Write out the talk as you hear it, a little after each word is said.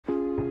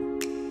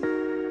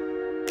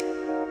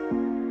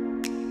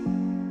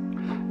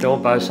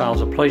Dawn Boat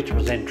Sales are pleased to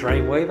present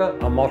Dreamweaver,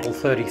 a Model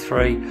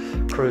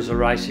 33 cruiser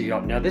racer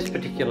yacht. Now this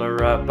particular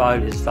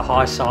boat is the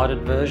high-sided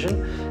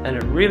version, and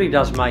it really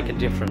does make a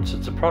difference.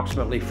 It's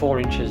approximately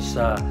 4 inches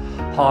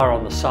higher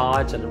on the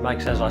sides, and it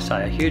makes, as I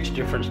say, a huge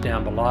difference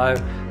down below.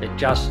 It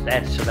just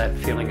adds to that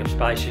feeling of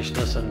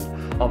spaciousness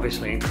and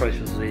obviously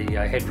increases the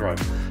headroom.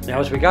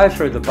 Now as we go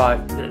through the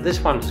boat, this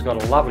one has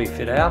got a lovely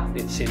fit out.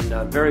 It's in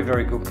very,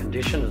 very good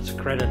condition. It's a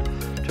credit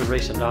to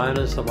recent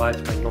owners, the way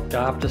it's been looked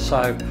after.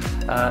 So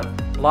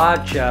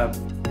large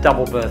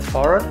double berth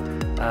forward,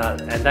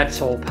 and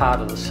that's all part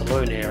of the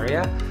saloon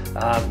area.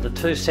 The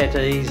 2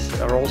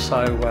 settees are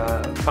also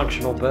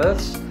functional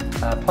berths.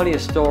 Plenty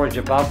of storage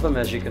above them,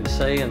 as you can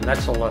see, and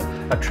that's all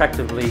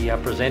attractively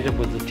presented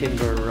with the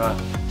timber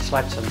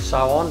slats and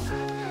so on.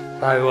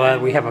 So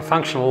we have a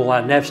functional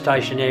nav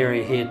station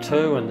area here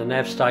too, and the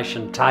nav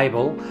station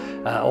table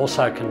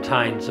also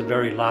contains a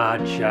very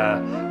large,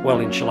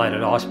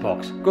 well-insulated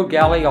icebox. Good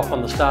galley off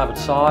on the starboard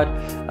side,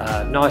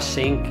 nice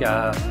sink,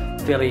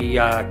 fairly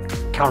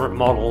current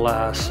model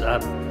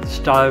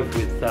stove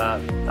with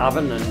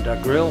oven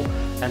and grill,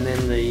 and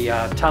then the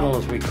tunnel,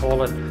 as we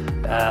call it,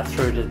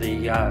 through to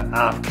the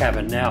aft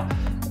cabin. Now,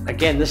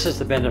 again, this is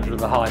the benefit of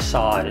the high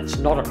side. It's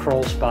not a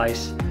crawl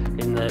space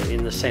in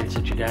the sense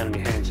that you're down on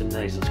your hands and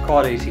knees. It's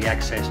quite easy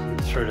access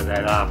through to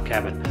that aft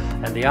cabin,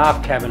 and the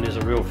aft cabin is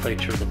a real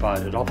feature of the boat.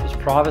 It offers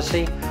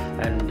privacy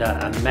and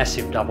a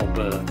massive double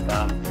berth.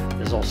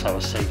 There's also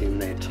a seat in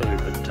there too,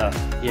 but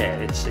yeah,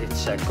 it's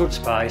a good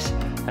space,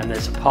 and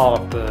there's a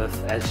pilot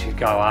berth as you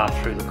go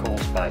aft through the crawl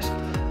space.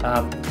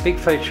 Big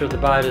feature of the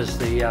boat is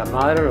the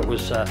motor. It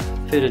was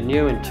fitted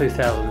new in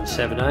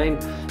 2017.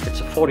 It's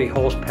a 40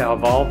 horsepower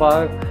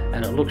Volvo,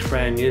 and it looks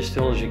brand new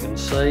still, as you can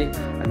see,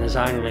 and there's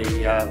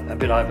only a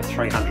bit over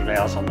 300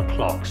 hours on the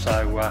clock,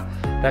 so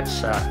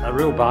that's a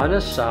real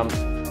bonus,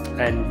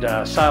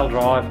 and sail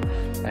drive,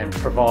 and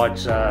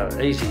provides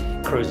easy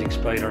cruising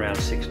speed around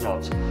 6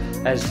 knots.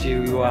 As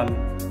you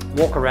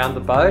walk around the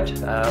boat,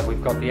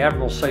 we've got the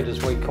Admiral seat,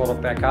 as we call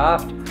it, back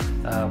aft,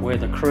 where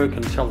the crew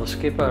can tell the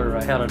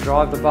skipper how to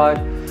drive the boat.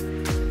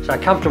 So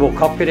comfortable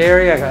cockpit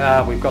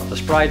area. We've got the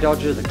spray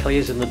dodger, the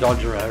clears in the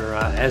dodger are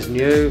as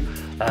new,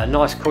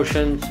 nice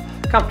cushions,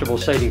 comfortable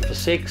seating for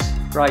 6,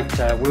 great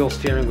wheel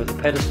steering with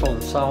the pedestal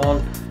and so on,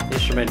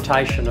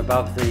 instrumentation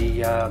above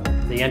the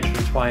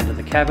entranceway into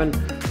the cabin,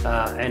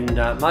 and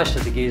most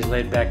of the gear's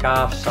led back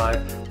aft, so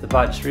the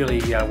boat's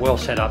really well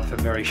set up for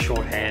very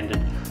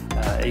short-handed,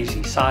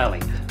 easy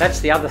sailing.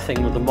 That's the other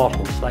thing with the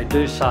models. They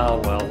do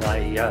sail well.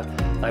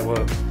 They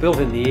were built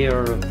in the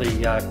era of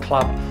the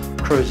club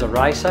cruiser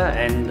racer,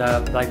 and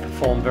they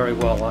perform very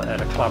well at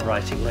a club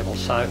racing level.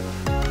 So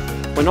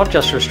we're not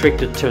just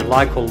restricted to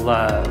local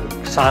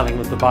sailing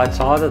with the boats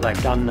either.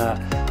 They've done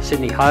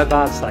Sydney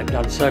Hobarts, they've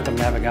done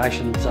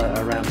circumnavigations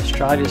around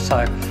Australia,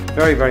 so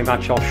very, very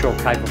much offshore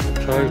capable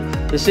too.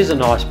 This is a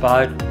nice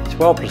boat, it's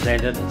well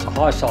presented, it's a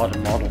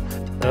high-sided model.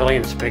 Early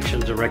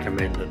inspections are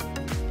recommended.